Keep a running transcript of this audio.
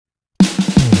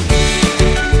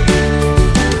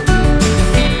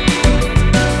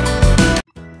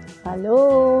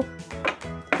Hello.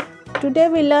 Today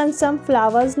we learn some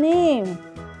flowers name.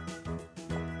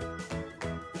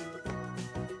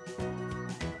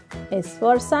 S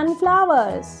for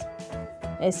sunflowers.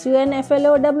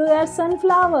 S-U-N-F-L-O-W-R,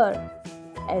 sunflower.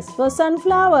 S for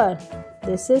sunflower.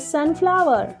 This is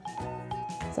sunflower.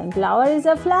 Sunflower is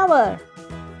a flower.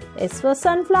 S for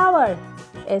sunflower.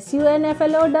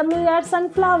 S-U-N-F-L-O-W-R,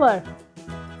 sunflower.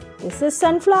 This is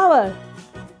sunflower.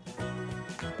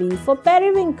 P for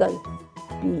periwinkle.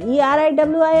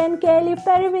 P-E-R-I-W-I-N-K-L-E,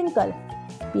 periwinkle.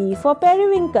 P for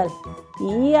periwinkle.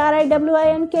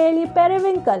 P-E-R-I-W-I-N-K-L-E,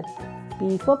 periwinkle.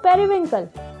 P for periwinkle.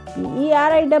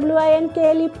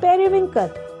 P-E-R-I-W-I-N-K-L-E,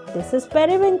 periwinkle. This is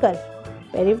periwinkle.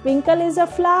 Periwinkle is a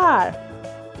flower.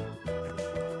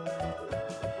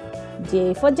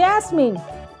 J for jasmine.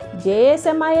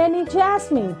 J-S-M-I-N-E,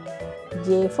 jasmine.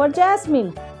 J for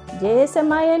jasmine.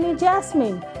 J-S-M-I-N-E,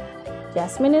 jasmine.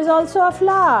 Jasmine is also a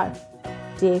flower.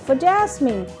 J for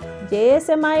jasmine.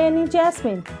 J-S-M-I-N-E,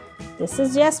 jasmine. This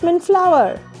is jasmine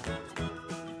flower.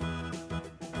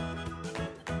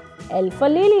 L for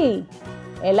lily.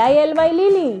 L-I-L-Y,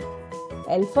 lily.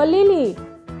 L for lily.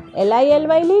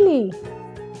 L-I-L-Y, lily.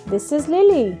 This is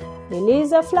lily. Lily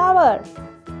is a flower.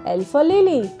 L for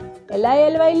lily.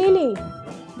 L-I-L-Y, lily.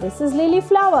 This is lily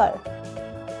flower.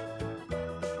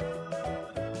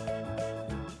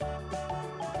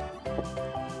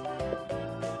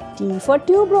 T for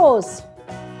tuberose.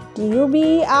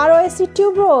 T-U-B-E-R-O-S-E,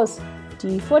 tuberose.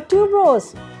 T for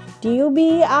tuberose.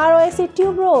 T-U-B-E-R-O-S-E,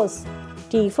 tuberose.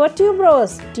 T for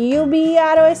tuberose.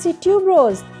 T-U-B-E-R-O-S-E,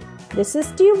 tuberose. This is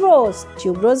tuberose.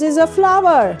 Tuberose is a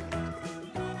flower.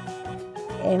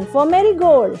 M for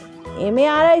marigold.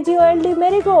 M-A-R-I-G-O-L-D,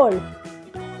 marigold.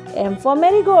 M for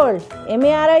marigold.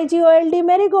 M-A-R-I-G-O-L-D,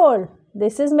 marigold.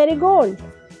 This is marigold.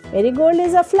 Marigold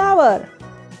is a flower.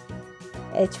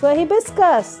 H for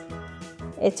hibiscus.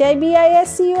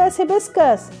 H-I-B-I-S-C-U-S,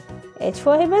 hibiscus. H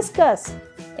for hibiscus.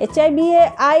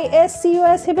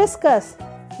 H-I-B-A-I-S-C-U-S, hibiscus.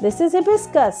 This is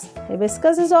hibiscus.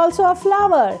 Hibiscus is also a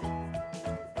flower.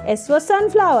 S for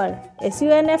sunflower.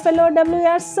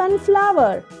 S-U-N-F-L-O-W-R,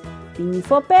 sunflower. P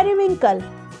for periwinkle.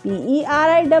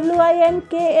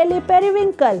 P-E-R-I-W-I-N-K-L-E,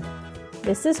 periwinkle.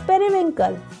 This is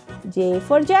periwinkle. J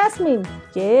for jasmine.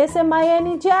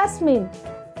 J-S-M-I-N-E, jasmine.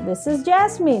 This is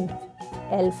jasmine.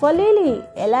 L for lily.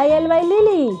 L-I-L-Y,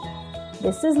 lily.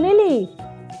 This is lily.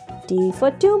 T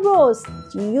for tuberose.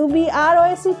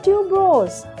 T-U-B-R-O-S-E,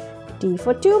 tuberose. T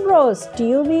for tuberose.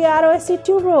 T-U-B-R-O-S-E,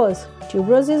 tuberose.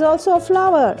 Tuberose is also a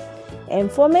flower. M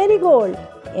for marigold.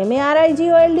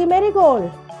 M-A-R-I-G-O-L-D, marigold.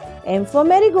 M for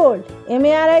marigold.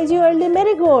 M-A-R-I-G-O-L-D,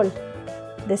 marigold.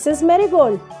 This is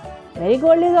marigold.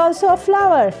 Marigold is also a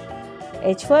flower.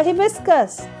 H for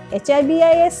hibiscus.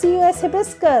 H-I-B-I-S-C-U-S,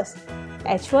 hibiscus.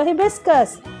 H for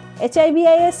hibiscus.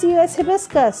 H-I-B-I-S-C-U-S,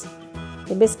 hibiscus.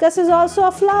 Hibiscus is also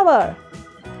a flower.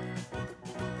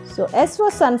 So S for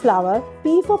sunflower,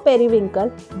 P for periwinkle,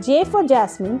 J for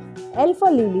jasmine, L for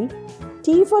lily,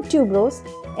 T for tuberose,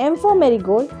 M for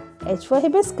marigold, H for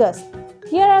hibiscus.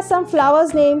 Here are some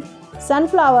flowers named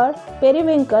sunflower,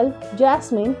 periwinkle,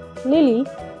 jasmine, lily,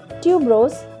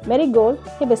 tuberose, marigold,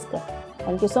 hibiscus.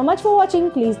 Thank you so much for watching.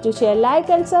 Please do share, like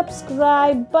and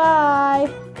subscribe. Bye.